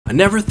I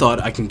never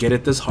thought I can get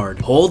it this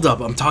hard. Hold up,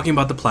 I'm talking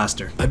about the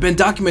plaster. I've been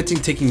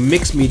documenting taking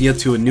mixed media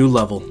to a new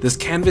level. This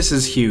canvas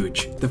is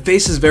huge. The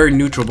face is very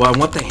neutral, but I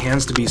want the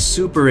hands to be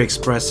super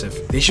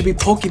expressive. They should be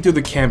poking through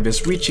the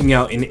canvas, reaching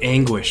out in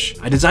anguish.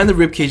 I designed the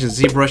ribcage in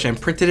ZBrush and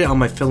printed it on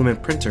my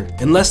filament printer.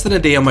 In less than a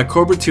day on my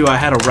Kobra 2, I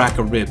had a rack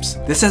of ribs.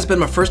 This has been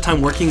my first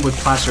time working with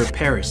Plaster of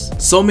Paris.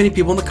 So many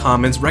people in the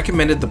comments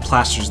recommended the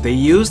plasters they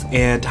used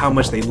and how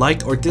much they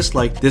liked or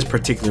disliked this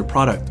particular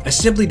product. I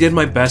simply did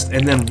my best,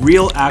 and then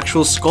real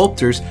actual sculptors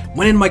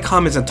went in my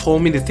comments and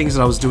told me the things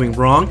that I was doing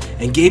wrong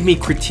and gave me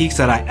critiques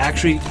that I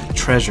actually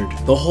treasured.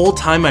 The whole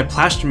time my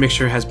plaster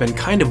mixture has been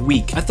kind of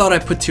weak. I thought I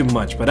put too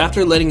much, but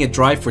after letting it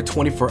dry for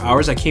 24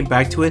 hours, I came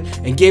back to it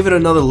and gave it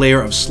another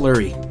layer of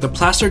slurry. The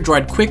plaster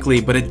dried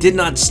quickly, but it did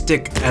not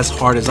stick as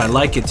hard as I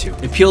like it to.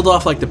 It peeled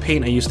off like the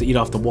paint I used to eat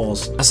off the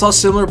walls. I saw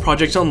similar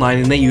projects online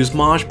and they used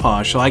Mod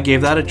Podge, so I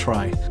gave that a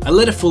try. I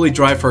let it fully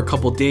dry for a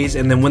couple days,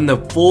 and then when the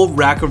full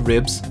rack of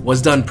ribs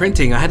was done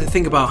printing, I had to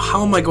think about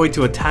how am I going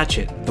to attach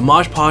it. The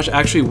Mod Podge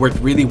actually worked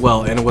really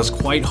well and it was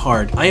quite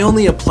hard. I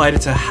only applied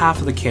it to half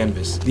of the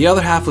canvas. The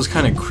other half was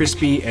kind of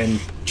crispy and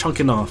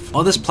chunking off.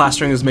 All this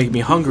plastering is making me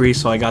hungry,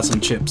 so I got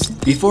some chips.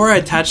 Before I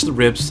attach the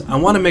ribs, I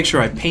want to make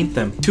sure I paint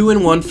them.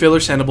 2-in-1 filler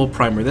sandable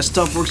primer. This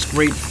stuff works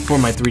great for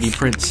my 3D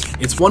prints.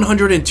 It's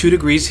 102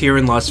 degrees here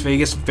in Las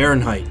Vegas,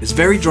 Fahrenheit. It's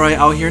very dry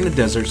out here in the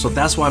desert, so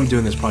that's why I'm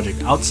doing this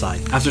project outside.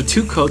 After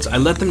 2 coats, I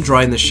let them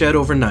dry in the shed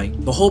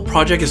overnight. The whole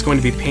project is going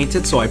to be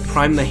painted, so I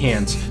prime the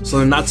hands so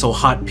they're not so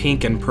hot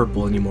pink and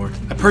purple anymore.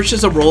 I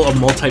purchased a roll of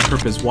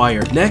multi-purpose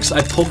wire. Next,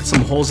 I poked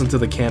some holes into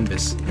the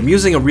canvas. I'm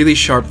using a really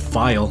sharp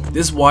file.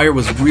 This wire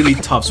was really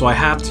tough, so I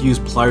have to use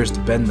pliers to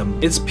bend them.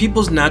 It's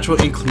people's natural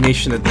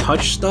inclination to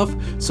touch stuff,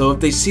 so if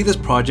they see this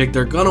project,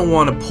 they're gonna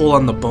want to pull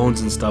on the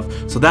bones and stuff,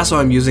 so that's why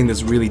I'm using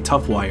this really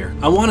tough wire.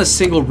 I want a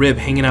single rib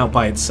hanging out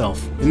by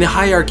itself. In the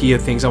hierarchy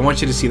of things, I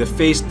want you to see the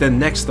face, then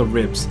next the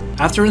ribs.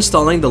 After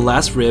installing the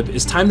last rib,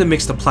 it's time to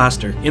mix the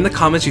plaster. In the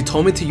comments, you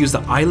told me to use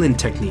the island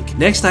technique.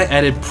 Next, I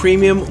added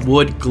premium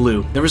wood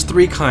glue. There was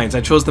 3 kinds.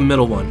 I chose the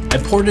middle one. I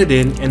poured it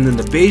in, and then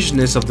the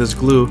beigeness of this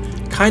glue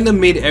kind of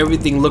made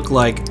everything look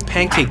like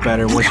pancake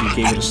batter once you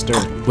gave it a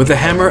stir. With a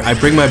hammer, I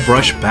bring my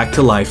brush back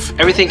to life.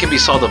 Everything can be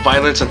solved with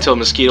violence until a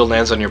mosquito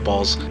lands on your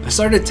balls. I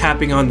started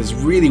tapping on this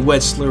really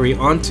wet slurry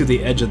onto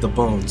the edge of the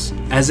bones.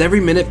 As every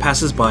minute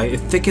passes by,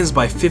 it thickens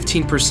by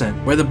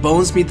 15%. Where the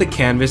bones meet the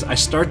canvas, I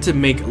start to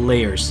make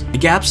layers. The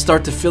gaps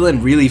start to fill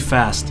in really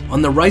fast.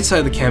 On the right side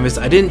of the canvas,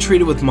 I didn't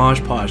treat it with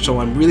Mod Podge, so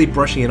I'm really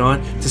brushing it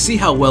on to see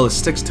how well it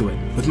sticks to it.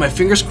 With my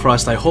fingers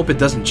crossed, I hope it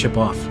doesn't chip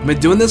off. I've been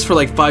doing this for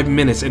like 5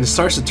 minutes and it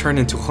starts to turn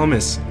into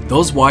hummus.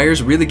 Those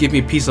wires really give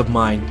me peace of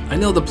mind. I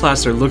know the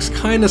plaster looks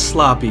kinda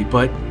sloppy,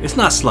 but it's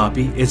not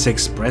sloppy, it's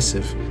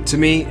expressive. To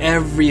me,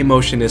 every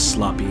emotion is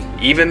sloppy.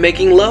 Even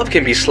making love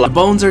can be sloppy. The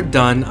bones are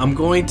done. I'm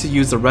going to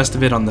use the rest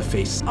of it on the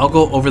face. I'll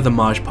go over the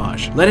Mod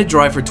Podge. Let it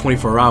dry for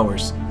 24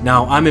 hours.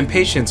 Now, I'm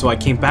impatient, so I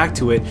came back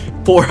to it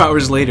 4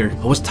 hours later.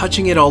 I was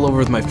touching it all over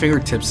with my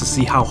fingertips to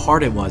see how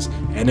hard it was,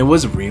 and it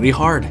was really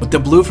hard. With the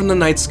blue from the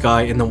night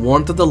sky and the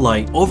warmth of the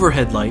light,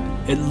 overhead light,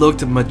 it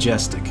looked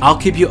majestic. I'll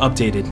keep you updated.